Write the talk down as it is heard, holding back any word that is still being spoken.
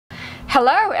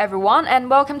Hello everyone and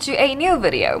welcome to a new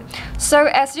video. So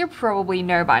as you probably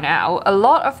know by now, a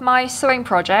lot of my sewing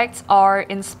projects are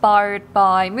inspired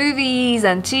by movies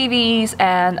and TVs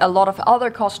and a lot of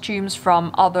other costumes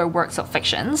from other works of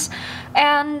fictions.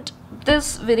 And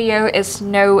this video is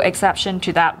no exception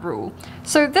to that rule.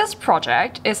 So this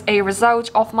project is a result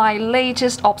of my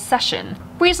latest obsession.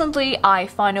 Recently, I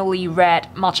finally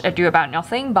read Much Ado About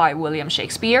Nothing by William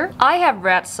Shakespeare. I have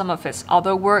read some of his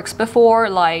other works before,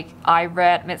 like I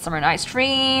read Midsummer Night's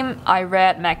Dream, I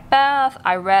read Macbeth,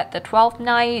 I read The Twelfth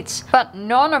Night, but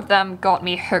none of them got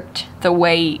me hooked the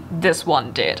way this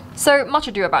one did. So Much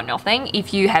Ado About Nothing,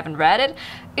 if you haven't read it,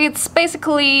 it's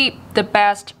basically the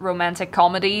best romantic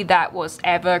comedy that was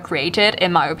ever created,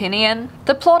 in my opinion.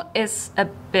 The plot is a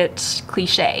bit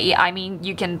cliché. I mean,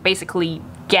 you can basically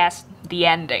guess the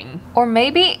ending. Or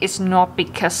maybe it's not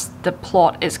because the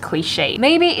plot is cliché.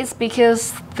 Maybe it's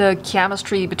because the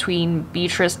chemistry between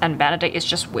Beatrice and Benedict is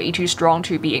just way too strong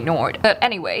to be ignored. But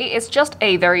anyway, it's just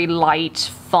a very light,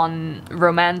 fun,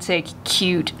 romantic,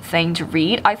 cute thing to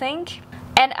read, I think.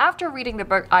 And after reading the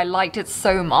book, I liked it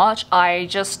so much, I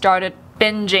just started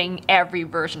binging every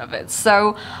version of it.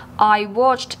 So I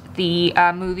watched the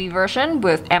movie version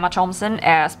with Emma Thompson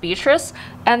as Beatrice,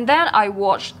 and then I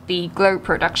watched the Globe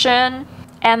production,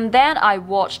 and then I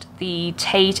watched the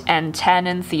Tate and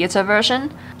Tannen theater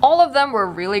version. All of them were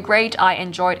really great, I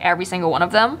enjoyed every single one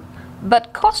of them.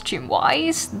 But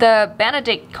costume-wise, the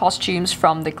Benedict costumes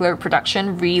from the Globe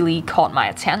production really caught my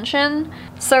attention.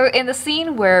 So in the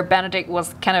scene where Benedict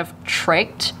was kind of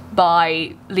tricked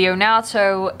by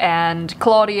Leonardo and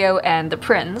Claudio and the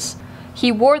prince,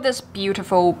 he wore this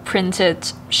beautiful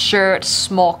printed shirt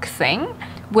smock thing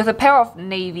with a pair of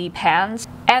navy pants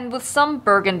and with some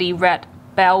burgundy red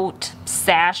belt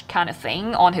sash kind of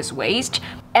thing on his waist.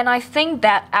 And I think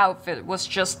that outfit was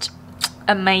just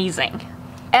amazing.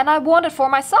 And I want it for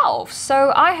myself,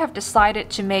 so I have decided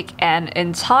to make an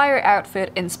entire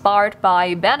outfit inspired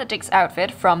by Benedict's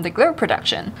outfit from the Globe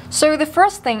production. So the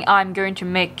first thing I'm going to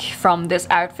make from this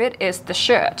outfit is the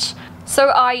shirt. So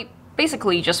I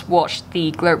basically just watched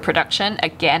the Globe production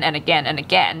again and again and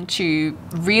again to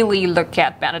really look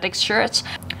at Benedict's shirt.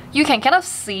 You can kind of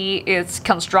see it's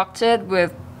constructed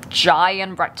with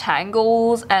giant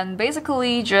rectangles and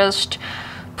basically just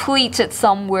pleated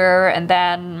somewhere and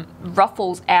then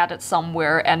ruffles added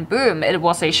somewhere and boom, it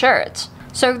was a shirt.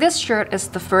 So this shirt is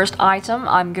the first item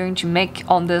I'm going to make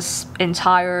on this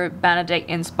entire Benedict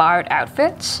inspired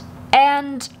outfit.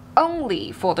 And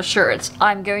only for the shirt,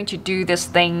 I'm going to do this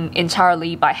thing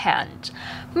entirely by hand.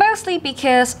 Mostly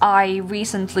because I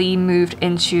recently moved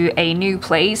into a new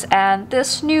place and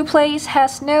this new place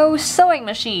has no sewing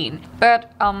machine.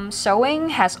 But sewing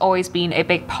has always been a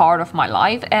big part of my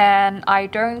life and I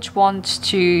don't want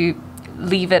to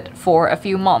leave it for a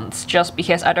few months just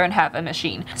because I don't have a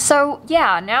machine. So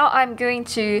yeah, now I'm going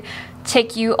to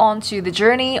take you onto the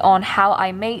journey on how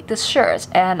I made this shirt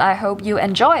and I hope you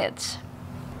enjoy it.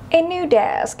 A new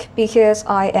desk, because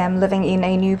I am living in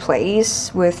a new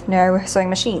place with no sewing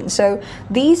machine. So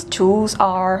these tools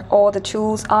are all the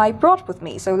tools I brought with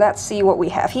me. So let's see what we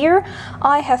have here.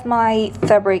 I have my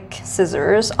fabric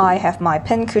scissors, I have my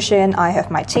pin cushion, I have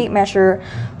my tape measure,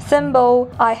 thimble,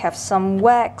 I have some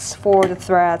wax for the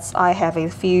threads, I have a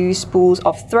few spools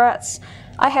of threads,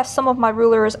 I have some of my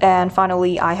rulers, and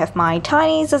finally I have my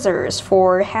tiny scissors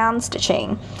for hand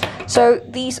stitching. So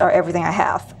these are everything I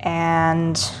have,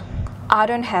 and I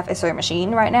don't have a sewing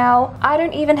machine right now. I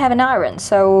don't even have an iron,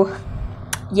 so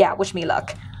yeah, wish me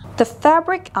luck. The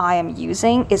fabric I am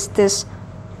using is this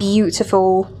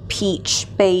beautiful peach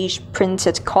beige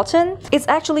printed cotton. It's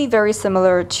actually very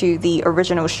similar to the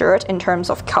original shirt in terms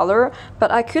of color, but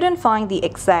I couldn't find the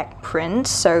exact print,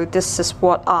 so this is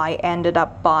what I ended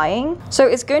up buying. So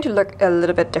it's going to look a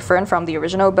little bit different from the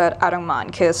original, but I don't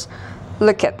mind because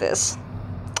look at this.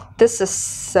 This is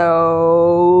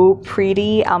so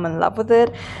pretty, I'm in love with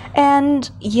it. And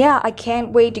yeah, I can't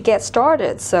wait to get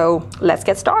started, so let's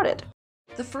get started.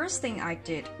 The first thing I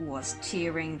did was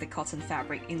tearing the cotton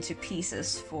fabric into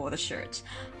pieces for the shirt.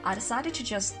 I decided to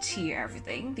just tear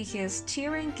everything because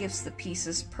tearing gives the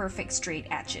pieces perfect straight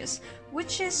edges,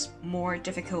 which is more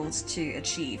difficult to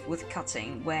achieve with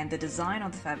cutting when the design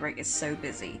on the fabric is so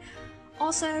busy.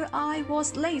 Also, I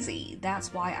was lazy,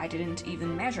 that's why I didn't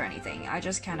even measure anything. I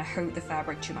just kinda hoed the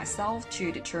fabric to myself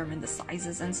to determine the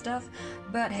sizes and stuff.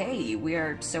 But hey,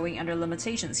 we're sewing under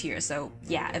limitations here, so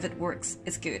yeah, if it works,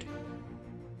 it's good.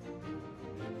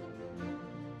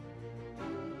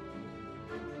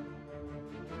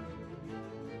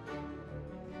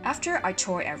 After I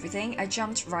tore everything, I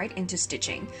jumped right into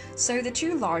stitching. So the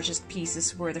two largest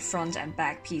pieces were the front and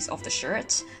back piece of the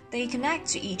shirt. They connect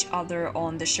to each other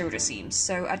on the shoulder seams,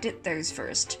 so I did those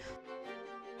first.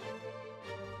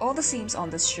 All the seams on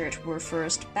this shirt were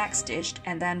first backstitched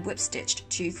and then whip stitched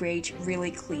to create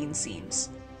really clean seams.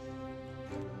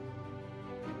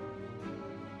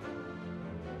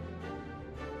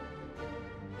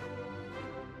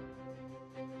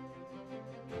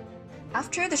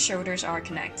 After the shoulders are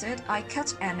connected, I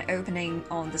cut an opening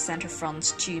on the center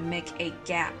front to make a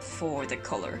gap for the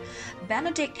collar.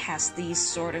 Benedict has these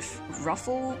sort of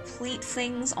ruffle pleat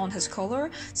things on his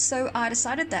collar, so I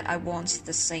decided that I want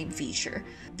the same feature.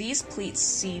 These pleats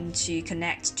seem to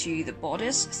connect to the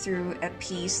bodice through a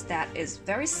piece that is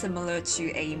very similar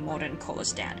to a modern collar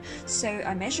stand. So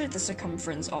I measured the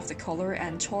circumference of the collar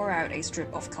and tore out a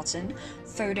strip of cotton,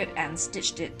 folded and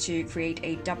stitched it to create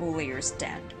a double layer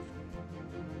stand.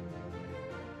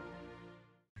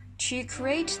 To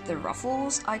create the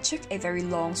ruffles, I took a very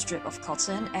long strip of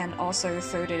cotton and also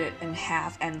folded it in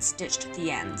half and stitched the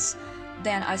ends.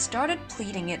 Then I started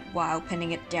pleating it while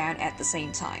pinning it down at the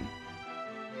same time.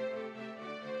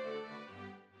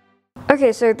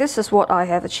 Okay, so this is what I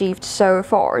have achieved so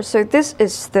far. So this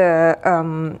is the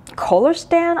collar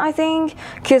stand, I think,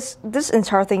 because this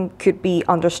entire thing could be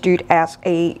understood as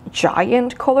a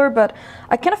giant collar, but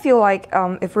I kind of feel like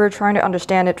if we're trying to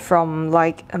understand it from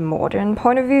like a modern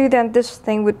point of view, then this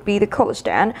thing would be the collar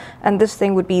stand, and this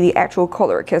thing would be the actual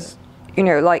collar, because, you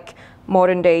know, like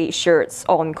modern day shirts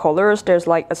on collars, there's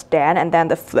like a stand and then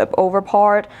the flip over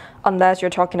part. Unless you're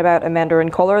talking about a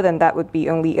Mandarin collar, then that would be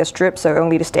only a strip, so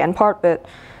only the stand part. But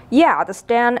yeah, the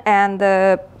stand and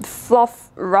the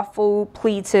fluff ruffle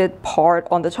pleated part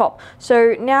on the top.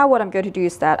 So now what I'm going to do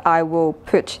is that I will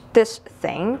put this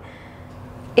thing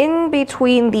in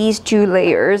between these two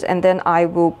layers, and then I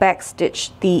will backstitch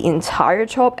the entire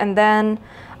top, and then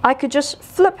I could just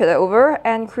flip it over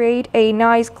and create a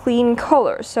nice clean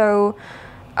collar. So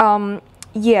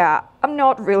yeah, I'm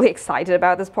not really excited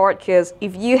about this part, because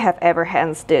if you have ever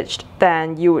hand stitched,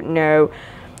 then you would know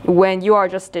when you are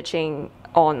just stitching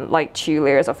on like 2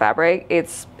 layers of fabric,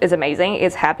 it's amazing,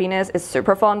 it's happiness, it's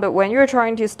super fun. But when you're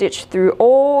trying to stitch through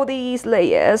all these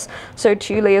layers, so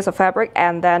 2 layers of fabric,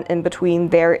 and then in between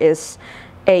there is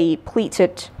a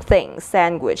pleated thing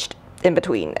sandwiched in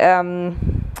between,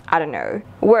 I don't know,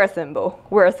 wear a thimble,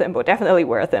 definitely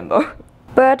wear a thimble.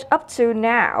 But up to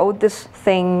now, this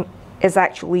thing is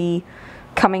actually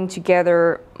coming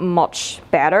together much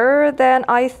better than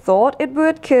I thought it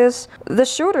would, because the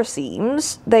shoulder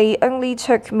seams, they only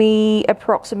took me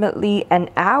approximately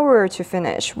an hour to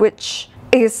finish, which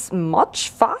is much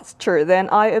faster than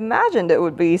I imagined it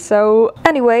would be. So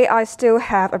anyway, I still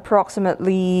have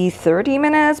approximately 30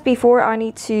 minutes before I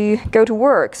need to go to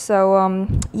work. So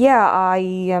yeah, I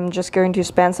am just going to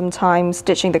spend some time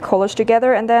stitching the collars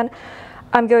together, and then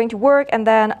I'm going to work, and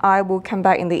then I will come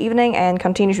back in the evening and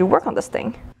continue to work on this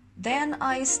thing. Then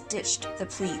I stitched the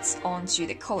pleats onto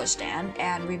the collar stand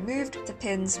and removed the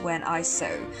pins when I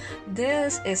sew.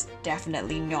 This is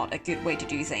definitely not a good way to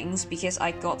do things, because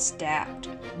I got stabbed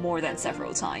more than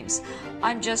several times.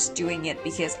 I'm just doing it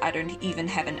because I don't even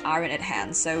have an iron at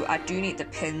hand, so I do need the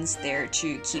pins there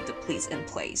to keep the pleats in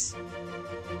place.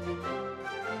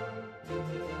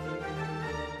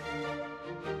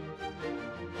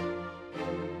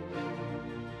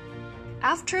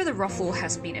 After the ruffle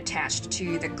has been attached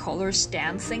to the collar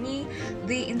stand thingy,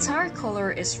 the entire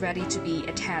collar is ready to be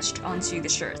attached onto the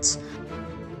shirts.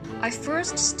 I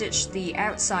first stitched the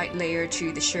outside layer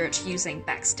to the shirt using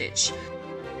backstitch.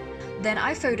 Then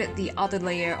I folded the other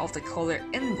layer of the collar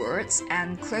inwards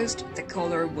and closed the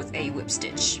collar with a whip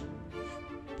stitch.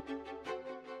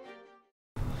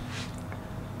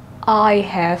 I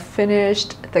have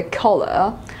finished the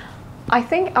collar. I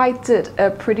think I did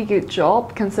a pretty good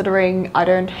job considering I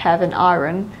don't have an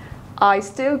iron. I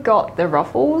still got the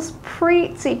ruffles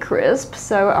pretty crisp,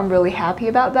 so I'm really happy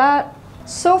about that.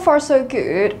 So far so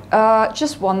good.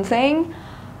 Just one thing.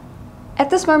 At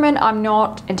this moment, I'm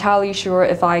not entirely sure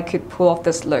if I could pull off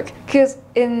this look, because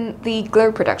in the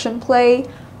Glow production play,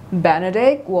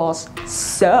 Benedict was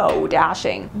so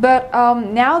dashing. But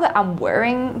now that I'm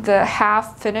wearing the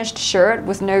half-finished shirt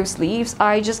with no sleeves,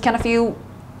 I just kind of feel...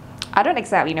 I don't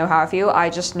exactly know how I feel, I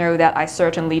just know that I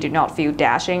certainly do not feel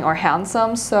dashing or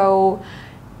handsome, so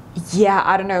yeah,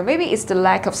 I don't know, maybe it's the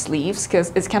lack of sleeves,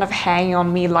 because it's kind of hanging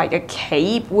on me like a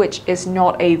cape, which is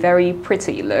not a very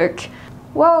pretty look.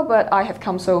 Well, but I have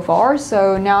come so far,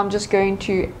 so now I'm just going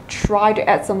to try to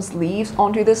add some sleeves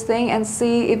onto this thing and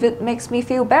see if it makes me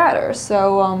feel better.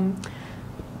 So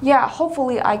yeah,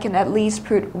 hopefully I can at least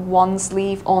put one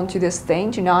sleeve onto this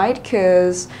thing tonight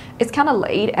because it's kind of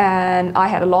late and I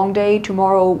had a long day.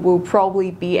 Tomorrow will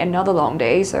probably be another long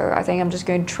day, so I think I'm just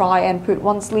going to try and put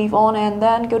one sleeve on and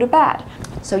then go to bed.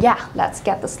 So yeah, let's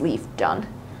get the sleeve done.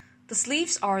 The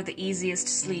sleeves are the easiest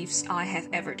sleeves I have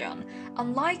ever done.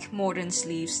 Unlike modern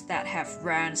sleeves that have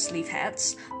round sleeve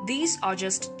heads, these are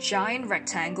just giant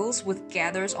rectangles with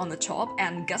gathers on the top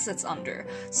and gussets under.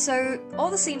 So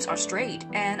all the seams are straight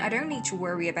and I don't need to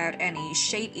worry about any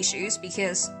shade issues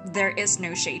because there is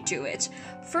no shade to it.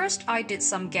 First, I did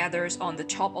some gathers on the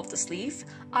top of the sleeve.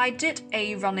 I did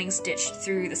a running stitch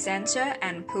through the center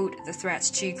and pulled the threads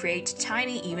to create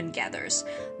tiny even gathers.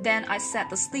 Then I set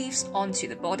the sleeves onto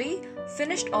the body,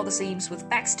 finished all the seams with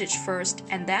backstitch first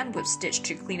and then whip stitch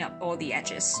to clean up all the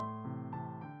edges.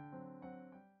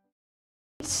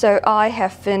 So I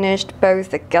have finished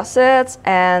both the gussets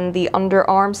and the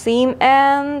underarm seam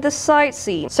and the side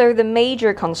seam. So the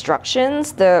major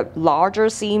constructions, the larger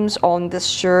seams on this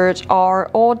shirt are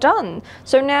all done.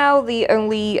 So now the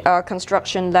only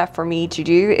construction left for me to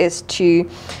do is to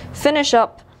finish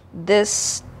up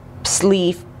this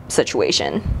sleeve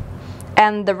situation.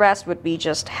 And the rest would be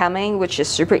just hemming, which is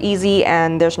super easy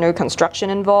and there's no construction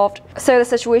involved. So the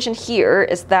situation here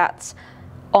is that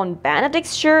on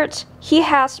Benedict's shirt, he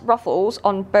has ruffles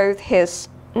on both his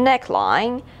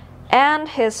neckline and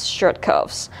his shirt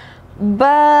cuffs.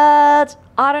 But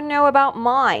I don't know about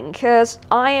mine, because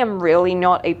I am really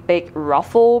not a big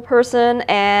ruffle person,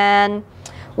 and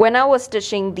when I was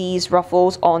stitching these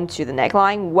ruffles onto the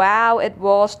neckline, wow, it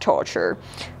was torture.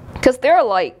 Because there are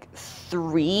like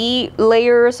 3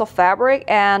 layers of fabric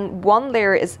and one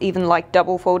layer is even like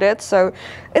double folded, so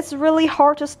it's really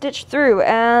hard to stitch through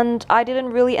and I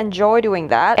didn't really enjoy doing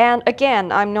that. And again,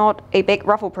 I'm not a big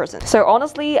ruffle person, so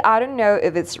honestly I don't know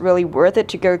if it's really worth it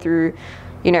to go through,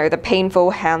 you know, the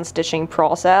painful hand stitching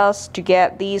process to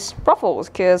get these ruffles,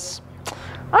 because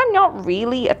I'm not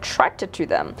really attracted to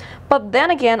them. But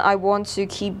then again, I want to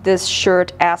keep this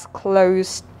shirt as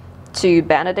close to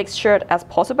Benedict's shirt as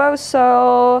possible,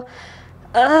 so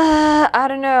I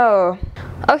don't know.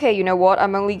 Okay, you know what,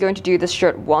 I'm only going to do this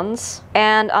shirt once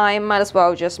and I might as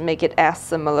well just make it as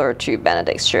similar to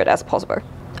Benedict's shirt as possible.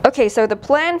 Okay, so the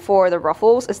plan for the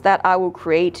ruffles is that I will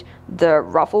create the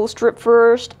ruffle strip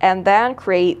first and then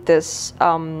create this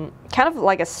kind of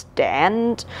like a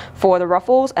stand for the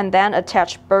ruffles and then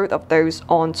attach both of those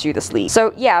onto the sleeve.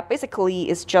 So yeah, basically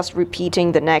it's just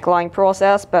repeating the neckline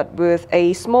process but with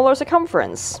a smaller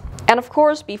circumference. And of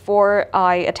course, before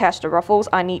I attach the ruffles,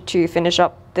 I need to finish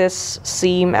up this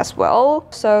seam as well.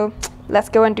 So let's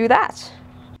go and do that.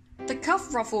 The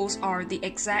cuff ruffles are the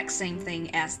exact same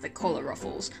thing as the collar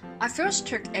ruffles. I first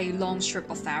took a long strip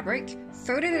of fabric,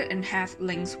 folded it in half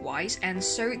lengthwise and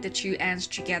sewed the 2 ends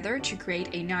together to create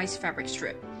a nice fabric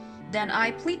strip. Then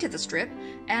I pleated the strip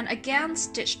and again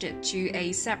stitched it to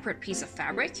a separate piece of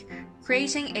fabric,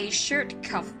 creating a shirt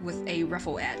cuff with a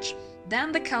ruffle edge.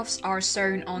 Then the cuffs are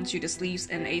sewn onto the sleeves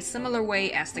in a similar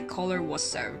way as the collar was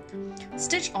sewn.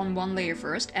 Stitch on one layer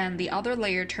first and the other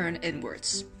layer turn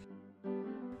inwards.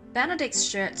 Benedict's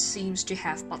shirt seems to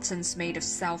have buttons made of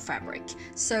self fabric,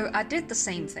 so I did the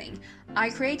same thing. I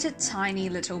created tiny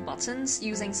little buttons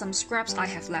using some scraps I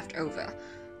have left over.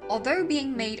 Although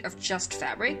being made of just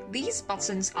fabric, these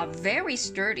buttons are very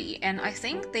sturdy and I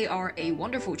think they are a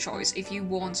wonderful choice if you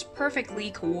want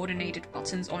perfectly coordinated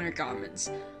buttons on your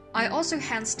garments. I also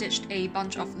hand-stitched a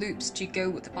bunch of loops to go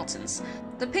with the buttons.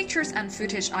 The pictures and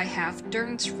footage I have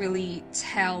don't really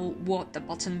tell what the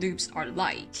button loops are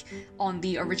like on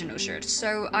the original shirt,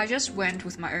 so I just went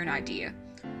with my own idea.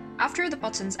 After the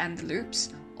buttons and the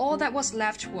loops, all that was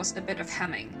left was a bit of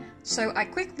hemming, so I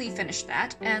quickly finished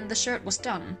that and the shirt was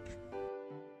done.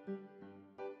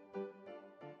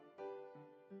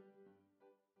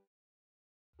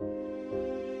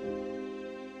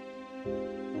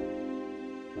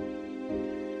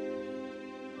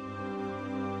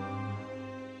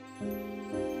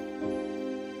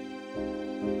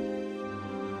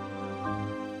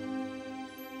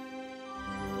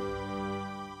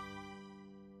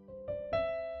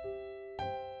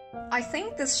 I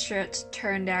think this shirt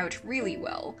turned out really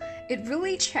well. It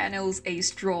really channels a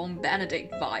strong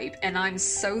Benedict vibe and I'm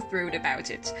so thrilled about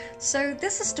it. So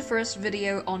this is the first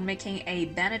video on making a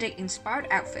Benedict inspired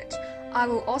outfit. I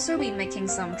will also be making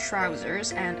some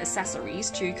trousers and accessories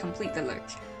to complete the look.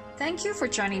 Thank you for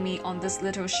joining me on this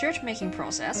little shirt making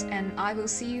process and I will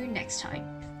see you next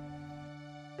time.